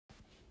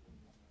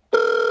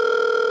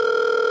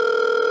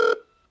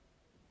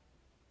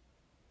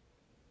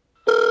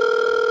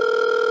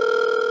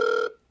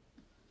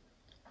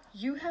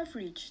have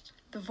reached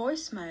the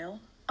voicemail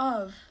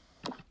of...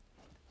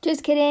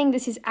 Just kidding,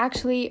 this is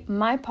actually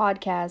my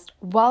podcast.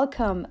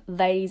 Welcome,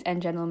 ladies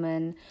and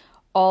gentlemen,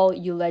 all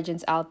you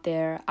legends out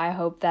there. I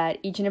hope that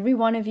each and every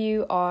one of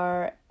you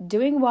are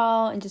doing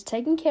well and just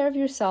taking care of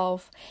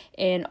yourself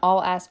in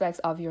all aspects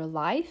of your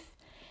life.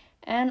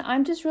 And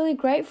I'm just really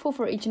grateful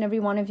for each and every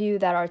one of you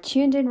that are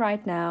tuned in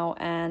right now,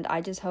 and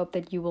I just hope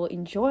that you will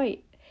enjoy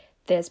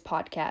this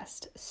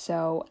podcast.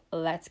 So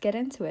let's get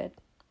into it.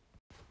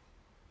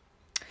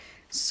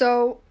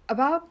 So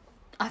about,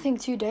 I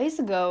think 2 days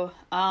ago,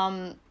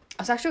 I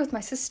was actually with my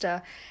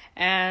sister,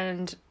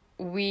 and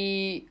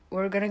we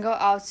were gonna go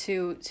out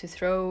to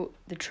throw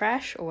the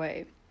trash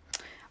away.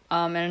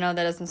 And I know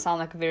that doesn't sound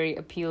like a very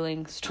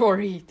appealing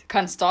story to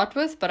kind of start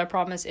with, but I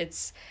promise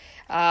it's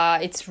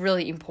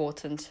really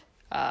important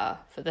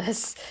for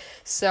this.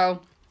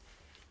 So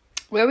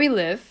where we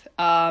live,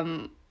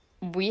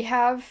 we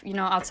have,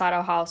 outside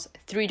our house,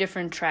 3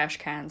 different trash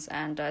cans,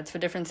 and it's for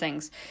different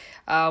things.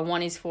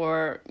 One is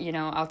for,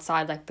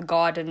 outside, like the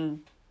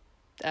garden,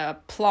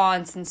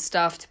 plants and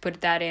stuff, to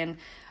put that in.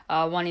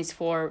 One is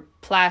for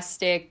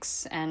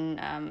plastics, and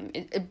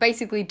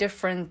basically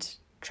different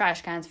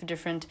trash cans for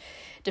different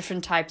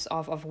types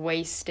of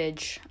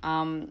wastage.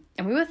 And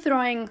we were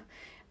throwing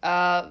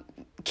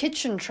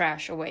kitchen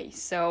trash away.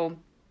 So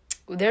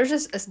there's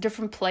just a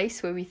different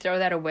place where we throw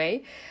that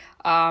away.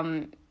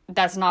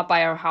 That's not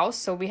by our house,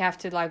 so we have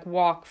to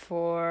walk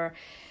for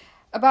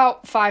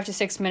about 5 to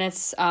 6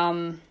 minutes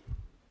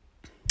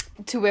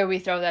to where we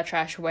throw that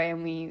trash away,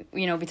 and we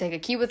take a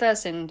key with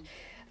us, and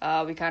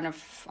we kind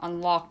of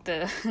unlock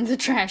the the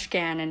trash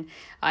can. And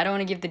I don't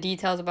want to give the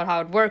details about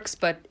how it works,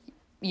 but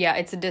yeah,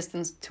 it's a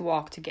distance to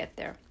walk to get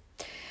there.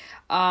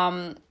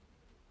 And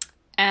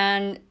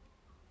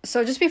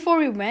so just before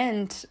we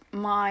went,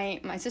 my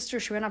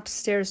sister, she went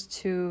upstairs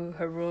to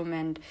her room,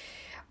 and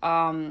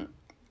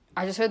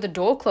I just heard the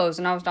door close,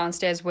 and I was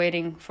downstairs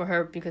waiting for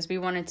her because we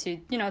wanted to,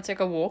 take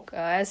a walk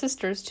as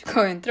sisters to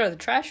go and throw the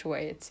trash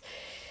away. It's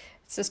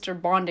sister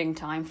bonding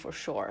time for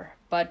sure.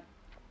 But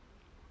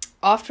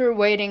after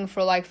waiting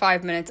for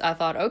 5 minutes, I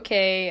thought,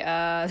 okay,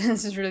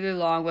 this is really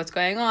long. What's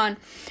going on?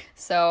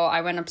 So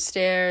I went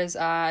upstairs.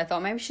 I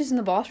thought maybe she's in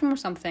the bathroom or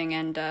something,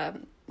 and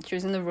she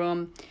was in the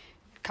room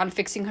kind of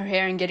fixing her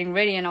hair and getting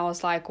ready. And I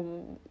was like,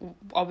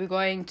 are we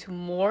going to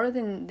more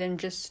than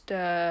just...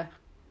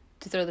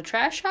 to throw the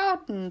trash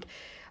out? And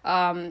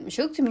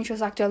she looked at me, she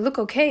was like, do I look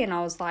okay? And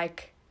I was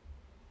like,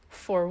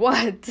 for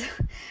what?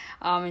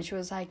 And she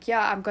was like,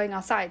 yeah, I'm going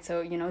outside,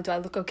 so do I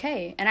look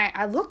okay? And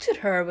I looked at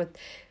her with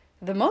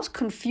the most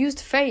confused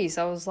face.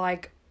 I was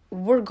like,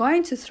 we're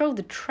going to throw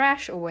the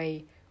trash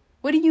away,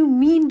 what do you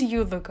mean, do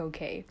you look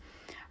okay?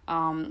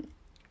 And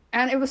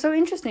it was so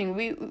interesting.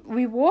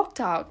 We walked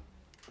out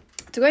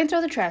to go and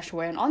throw the trash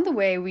away, and on the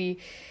way we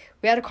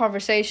had a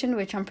conversation,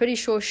 which I'm pretty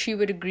sure she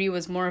would agree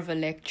was more of a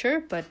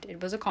lecture, but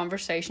it was a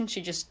conversation. She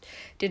just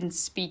didn't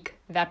speak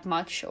that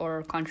much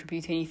or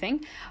contribute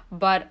anything.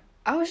 But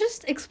I was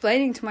just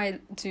explaining to my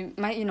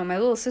my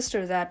little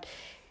sister that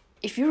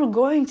if you're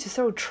going to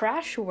throw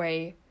trash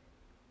away,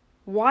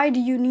 why do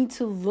you need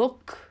to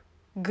look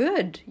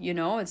good?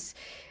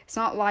 It's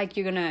not like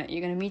you're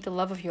gonna meet the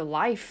love of your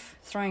life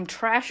throwing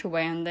trash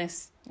away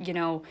unless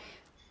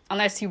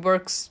he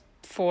works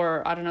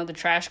for, I don't know,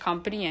 the trash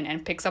company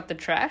and picks up the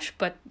trash,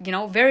 but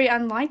very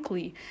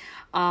unlikely.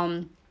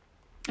 And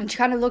she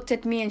kind of looked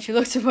at me, and she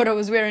looked at what I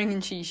was wearing,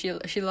 and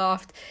she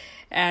laughed.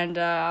 And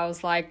I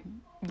was like,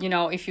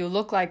 if you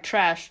look like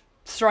trash,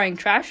 throwing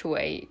trash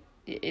away,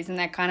 isn't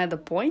that kind of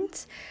the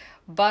point?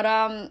 But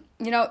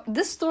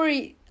this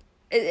story,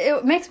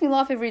 it makes me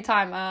laugh every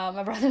time.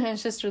 My brother and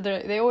sister,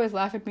 they always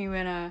laugh at me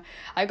when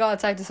I go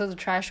outside to throw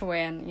the trash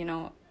away, and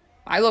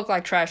I look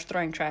like trash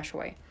throwing trash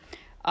away.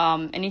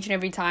 And each and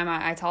every time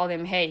I tell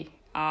them, hey,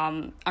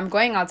 I'm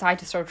going outside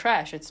to throw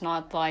trash. It's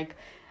not like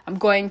I'm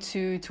going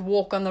to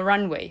walk on the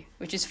runway,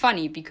 which is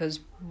funny because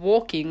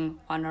walking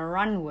on a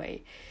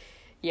runway.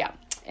 Yeah.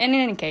 And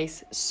in any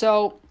case,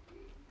 so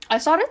I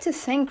started to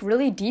think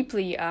really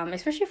deeply,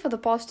 especially for the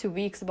past 2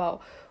 weeks,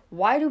 about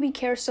why do we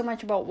care so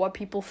much about what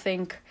people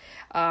think,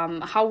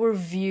 how we're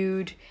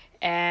viewed.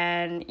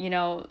 And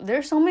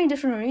there's so many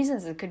different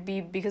reasons. It could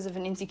be because of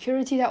an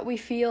insecurity that we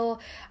feel,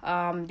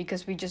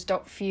 because we just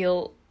don't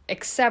feel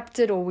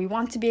accepted, or we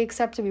want to be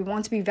accepted, we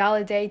want to be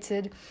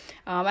validated.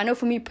 I know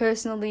for me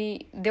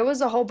personally, there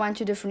was a whole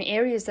bunch of different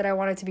areas that I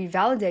wanted to be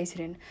validated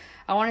in.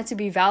 I wanted to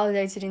be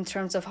validated in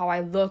terms of how I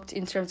looked,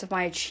 in terms of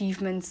my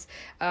achievements,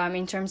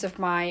 in terms of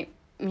my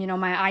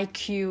my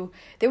IQ.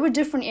 There were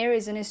different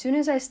areas, and as soon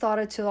as I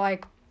started to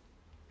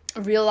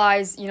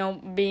realize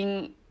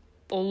being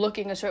or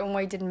looking a certain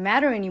way didn't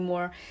matter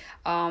anymore,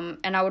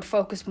 and I would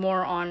focus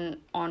more on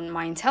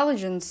my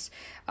intelligence,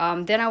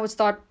 then I would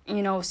start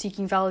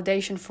seeking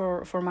validation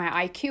for my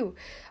IQ.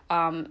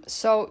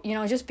 So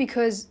just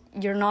because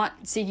you're not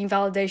seeking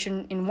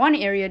validation in one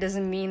area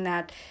doesn't mean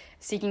that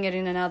seeking it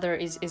in another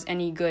is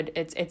any good.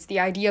 It's the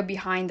idea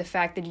behind the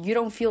fact that you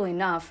don't feel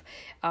enough,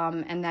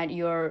 and that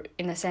you're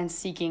in a sense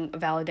seeking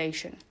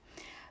validation.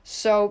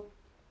 So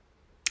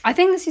I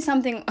think this is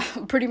something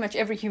pretty much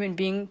every human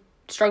being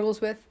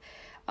struggles with.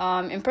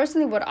 And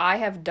personally, what I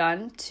have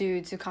done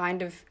to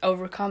kind of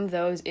overcome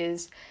those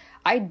is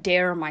I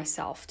dare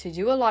myself to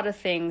do a lot of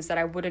things that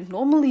I wouldn't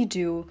normally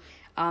do,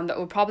 that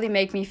would probably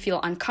make me feel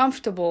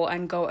uncomfortable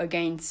and go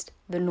against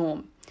the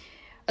norm.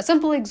 A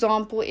simple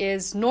example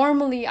is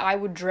normally I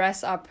would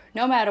dress up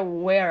no matter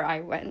where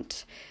I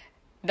went.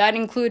 That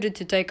included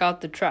to take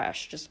out the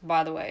trash, just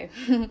by the way.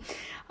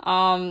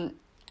 And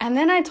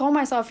then I told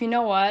myself, you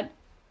know what?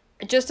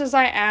 Just as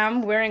I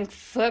am wearing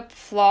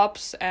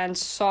flip-flops and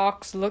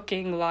socks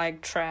looking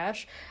like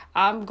trash,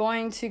 I'm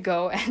going to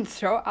go and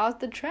throw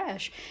out the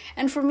trash.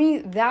 And for me,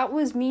 that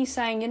was me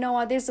saying, you know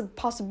what, there's a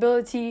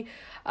possibility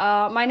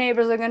my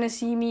neighbors are going to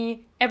see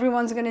me,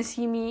 everyone's going to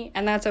see me,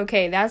 and that's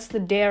okay. That's the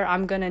dare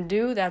I'm going to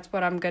do. That's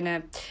what I'm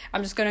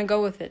just going to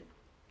go with it.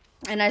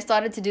 And I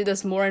started to do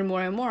this more and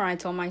more and more. I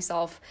told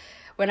myself,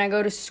 when I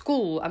go to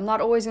school, I'm not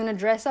always going to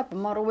dress up.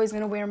 I'm not always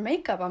going to wear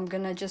makeup. I'm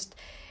going to just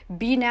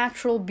be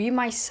natural, be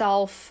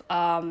myself,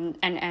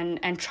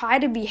 and try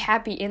to be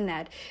happy in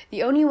that.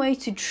 The only way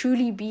to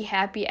truly be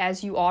happy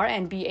as you are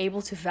and be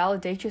able to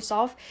validate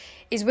yourself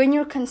is when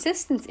you're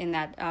consistent in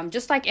that.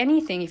 Just like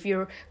anything, if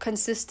you're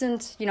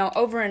consistent,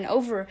 over and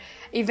over,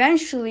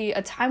 eventually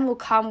a time will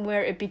come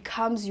where it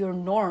becomes your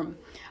norm.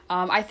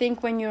 I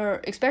think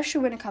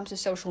especially when it comes to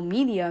social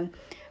media,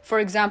 for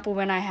example,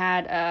 when I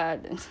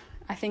had,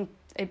 I think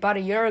about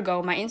a year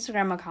ago, my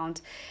Instagram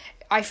account,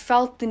 I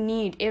felt the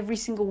need every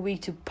single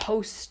week to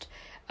post,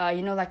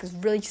 like this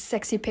really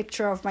sexy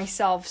picture of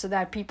myself so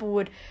that people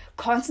would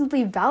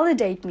constantly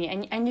validate me.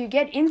 And you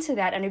get into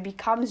that and it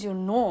becomes your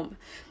norm,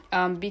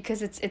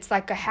 because it's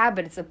like a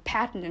habit, it's a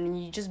pattern,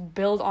 and you just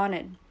build on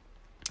it.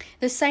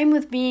 The same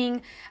with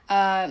being,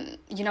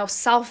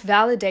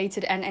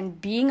 self-validated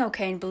and being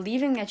okay and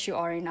believing that you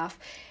are enough.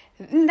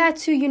 In that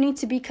too, you need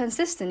to be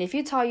consistent. If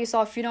you tell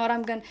yourself, you know what,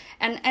 I'm going to,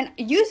 and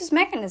use this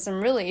mechanism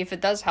really if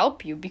it does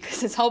help you,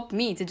 because it's helped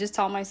me to just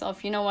tell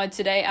myself, you know what,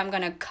 today I'm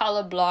going to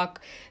color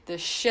block the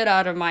shit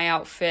out of my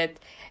outfit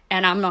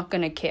and I'm not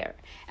going to care.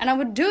 And I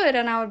would do it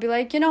and I would be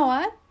like, you know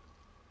what,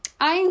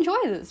 I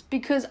enjoy this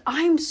because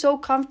I'm so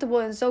comfortable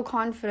and so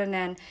confident,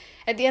 and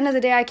at the end of the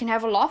day I can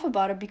have a laugh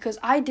about it because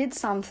I did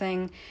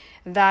something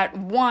that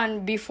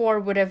one before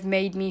would have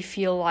made me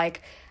feel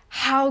like,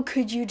 how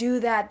could you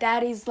do that?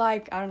 That is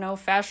like, I don't know,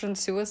 fashion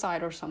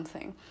suicide or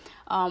something.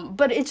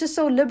 But it's just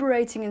so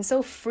liberating and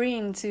so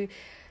freeing to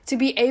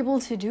be able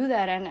to do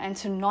that and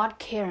to not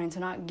care and to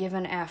not give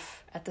an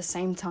F at the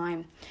same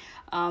time.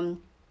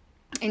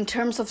 In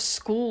terms of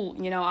school,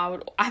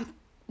 I'm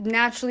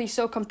naturally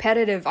so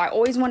competitive. I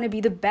always want to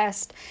be the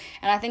best.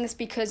 And I think it's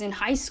because in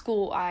high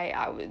school,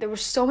 there were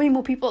so many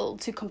more people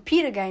to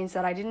compete against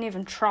that I didn't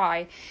even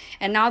try.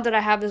 And now that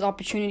I have this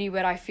opportunity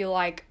where I feel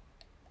like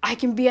I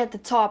can be at the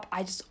top,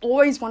 I just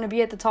always want to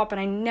be at the top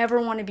and I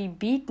never want to be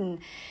beaten.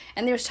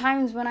 And there's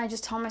times when I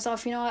just tell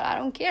myself, you know what, I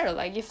don't care.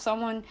 Like, if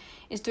someone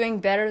is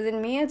doing better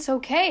than me, it's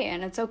okay.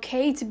 And it's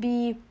okay to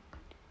be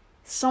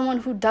someone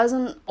who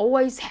doesn't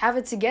always have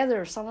it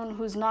together, someone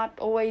who's not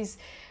always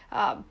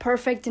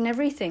perfect in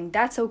everything.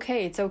 That's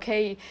okay. It's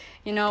okay.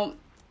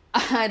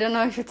 I don't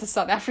know if it's a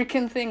South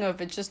African thing or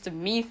if it's just a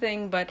me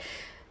thing, but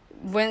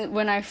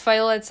when I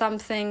fail at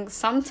something,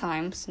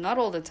 sometimes, not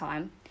all the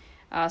time,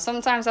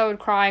 sometimes I would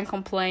cry and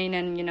complain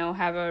and,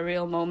 have a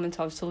real moment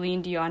of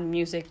Celine Dion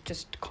music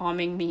just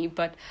calming me.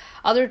 But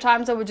other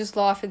times I would just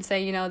laugh and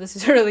say, this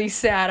is really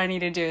sad. I need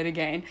to do it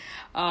again.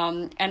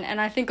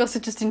 And I think also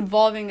just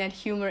involving that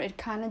humor, it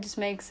kind of just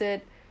makes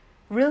it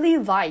really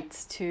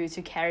light to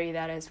carry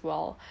that as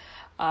well.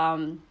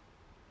 One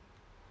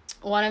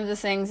of the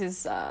things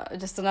is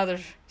just another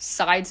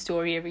side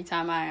story. Every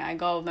time I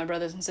go with my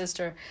brothers and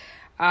sister,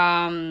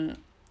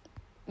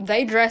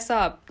 they dress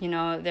up,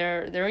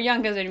 they're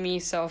younger than me,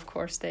 so of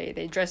course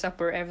they dress up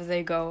wherever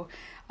they go.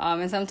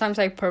 And sometimes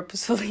I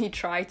purposefully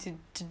try to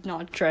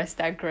not dress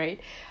that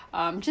great,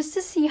 just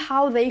to see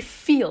how they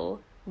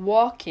feel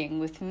walking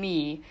with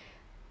me,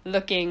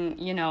 looking,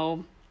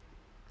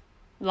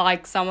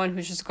 like someone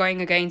who's just going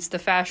against the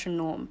fashion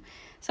norm.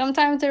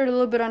 Sometimes they're a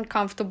little bit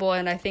uncomfortable,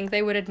 and I think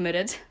they would admit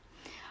it.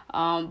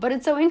 But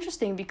it's so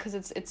interesting because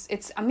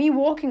it's me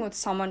walking with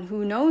someone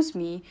who knows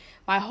me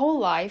my whole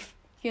life,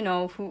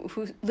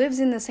 who lives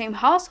in the same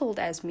household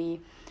as me,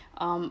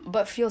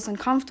 but feels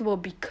uncomfortable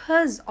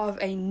because of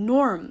a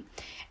norm.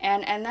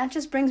 And that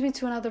just brings me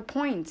to another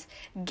point.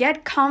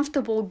 Get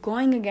comfortable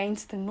going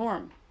against the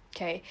norm,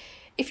 okay?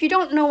 If you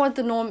don't know what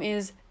the norm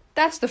is,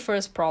 that's the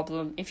first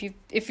problem. If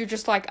you're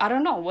just like, I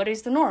don't know, what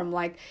is the norm?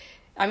 Like,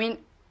 I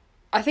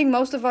think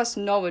most of us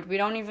know it. We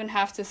don't even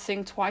have to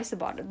think twice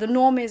about it. The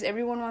norm is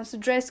everyone wants to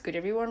dress good.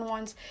 Everyone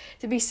wants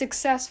to be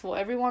successful.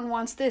 Everyone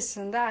wants this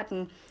and that.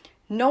 And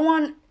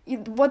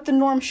what the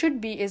norm should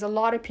be is a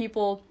lot of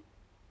people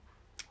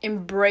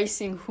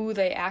embracing who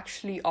they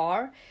actually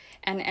are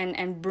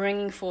and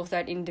bringing forth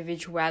that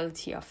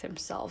individuality of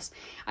themselves.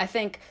 I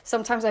think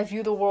sometimes I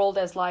view the world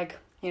as like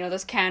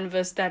this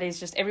canvas that is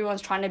just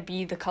everyone's trying to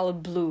be the color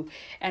blue,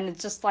 and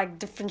it's just like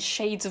different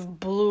shades of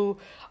blue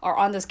are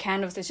on this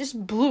canvas. It's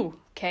just blue,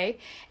 okay?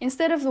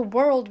 Instead of the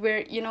world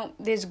where,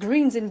 there's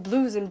greens and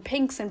blues and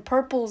pinks and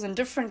purples and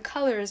different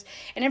colors,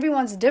 and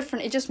everyone's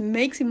different, it just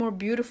makes it more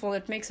beautiful.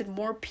 It makes it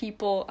more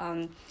people,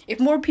 if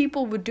more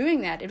people were doing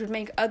that, it would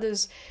make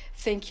others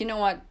think,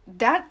 what,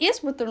 that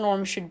is what the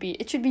norm should be.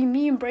 It should be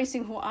me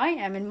embracing who I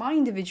am and my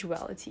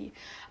individuality.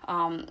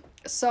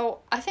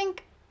 So I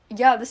think,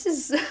 this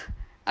is...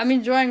 I'm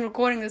enjoying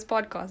recording this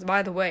podcast,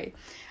 by the way.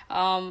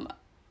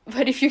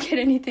 But if you get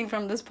anything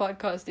from this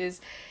podcast is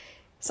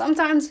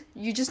sometimes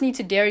you just need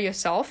to dare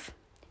yourself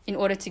in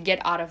order to get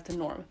out of the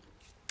norm.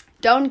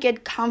 Don't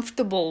get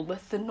comfortable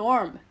with the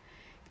norm,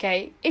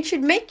 okay? It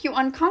should make you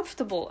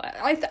uncomfortable.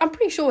 I'm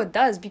pretty sure it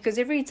does, because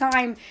every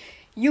time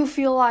you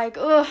feel like,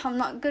 I'm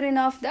not good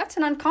enough, that's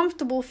an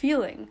uncomfortable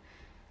feeling.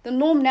 The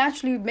norm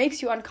naturally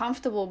makes you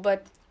uncomfortable,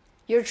 but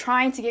you're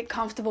trying to get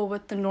comfortable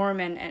with the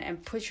norm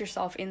and put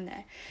yourself in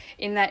there,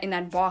 in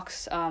that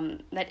box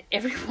that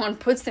everyone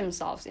puts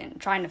themselves in,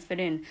 trying to fit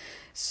in.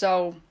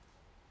 So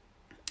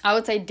I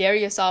would say dare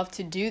yourself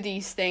to do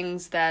these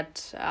things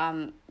that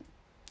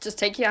just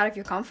take you out of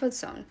your comfort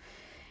zone.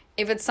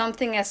 If it's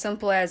something as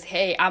simple as,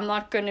 hey, I'm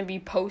not going to be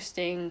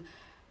posting,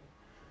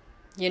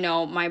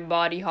 my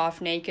body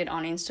half naked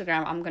on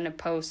Instagram. I'm going to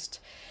post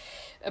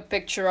a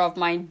picture of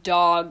my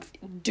dog.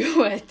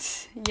 Do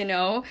it.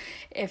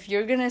 If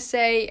you're gonna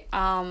say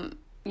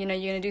you're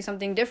gonna do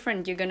something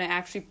different, you're gonna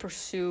actually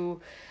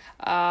pursue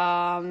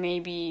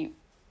maybe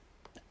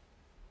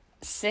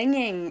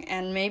singing,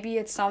 and maybe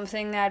it's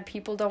something that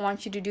people don't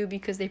want you to do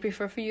because they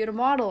prefer for you to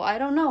model. I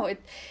don't know. It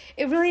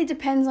really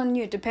depends on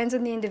you. It depends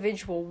on the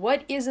individual.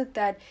 What is it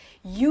that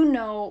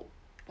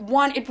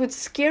one, it would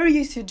scare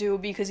you to do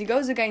because it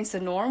goes against the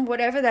norm,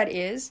 whatever that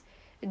is.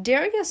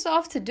 Dare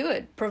yourself to do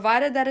it,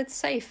 provided that it's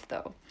safe,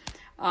 though.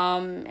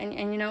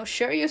 And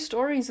share your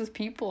stories with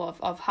people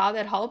of how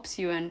that helps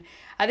you. And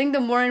I think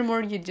the more and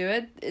more you do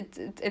it,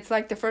 it's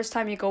like the first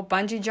time you go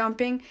bungee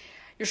jumping,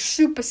 you're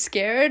super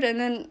scared, and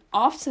then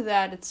after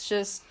that, it's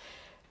just,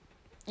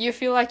 you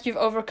feel like you've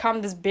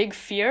overcome this big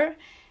fear,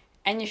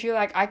 and you feel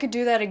like, I could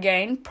do that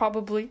again,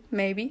 probably,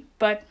 maybe,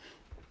 but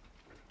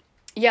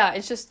yeah,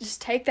 it's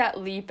just take that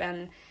leap,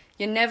 and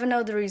you never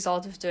know the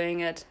result of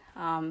doing it.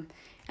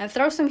 And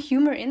throw some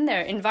humor in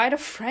there. Invite a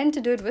friend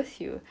to do it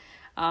with you.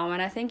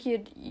 And I think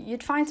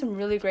you'd find some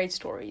really great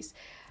stories,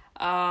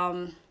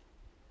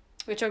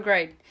 which are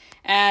great.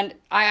 And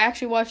I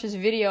actually watched this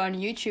video on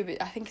YouTube.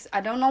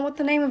 I don't know what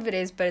the name of it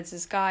is, but it's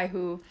this guy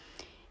who,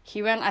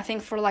 he went, I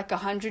think, for like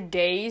 100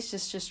 days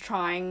just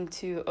trying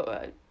to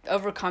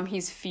overcome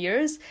his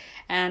fears.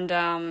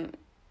 And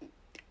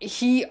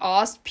he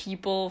asked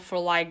people for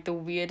like the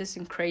weirdest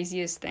and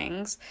craziest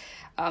things.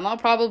 I'll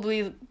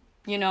probably,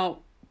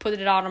 put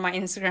it out on my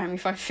Instagram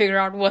if I figure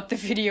out what the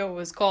video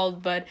was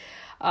called, but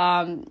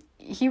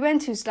he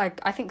went to like,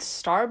 I think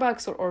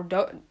Starbucks or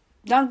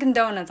Dunkin'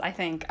 Donuts, I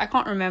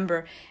can't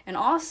remember, and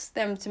asked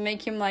them to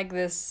make him like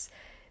this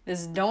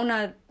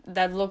donut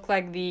that looked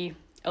like the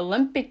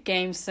Olympic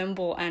Games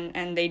symbol,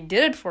 and they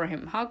did it for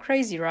him. How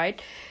crazy,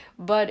 right?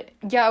 But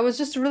yeah, it was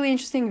just a really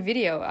interesting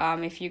video.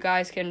 If you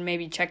guys can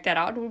maybe check that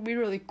out, it would be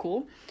really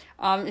cool.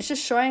 It's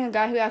just showing a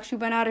guy who actually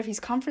went out of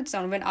his comfort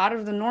zone, went out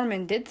of the norm,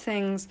 and did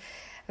things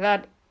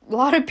that a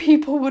lot of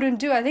people wouldn't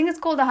do. I think it's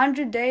called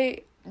 100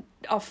 Day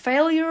of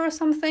Failure or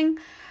something.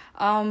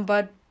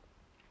 But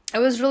it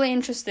was really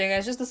interesting.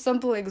 It's just a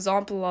simple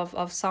example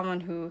of someone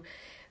who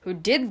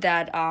did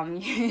that,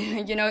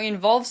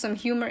 involved some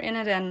humor in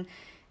it and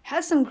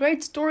has some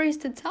great stories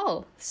to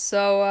tell.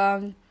 So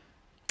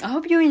I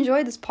hope you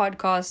enjoyed this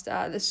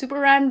podcast, the super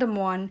random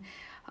one.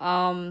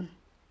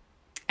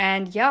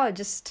 And yeah,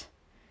 just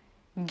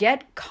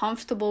get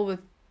comfortable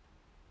with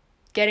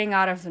getting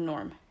out of the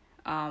norm.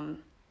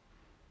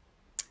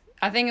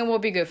 I think it will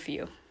be good for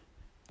you.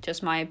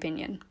 Just my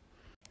opinion.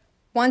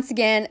 Once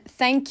again,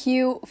 thank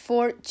you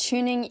for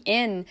tuning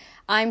in.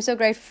 I'm so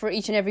grateful for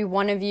each and every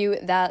one of you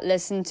that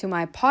listened to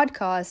my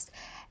podcast,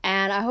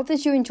 and I hope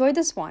that you enjoyed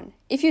this one.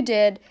 If you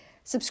did,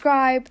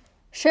 subscribe,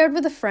 share it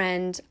with a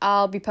friend.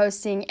 I'll be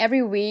posting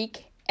every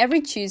week, every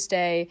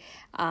Tuesday.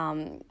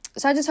 So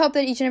I just hope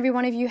that each and every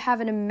one of you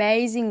have an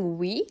amazing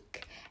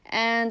week,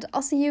 and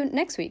I'll see you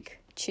next week,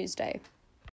 Tuesday.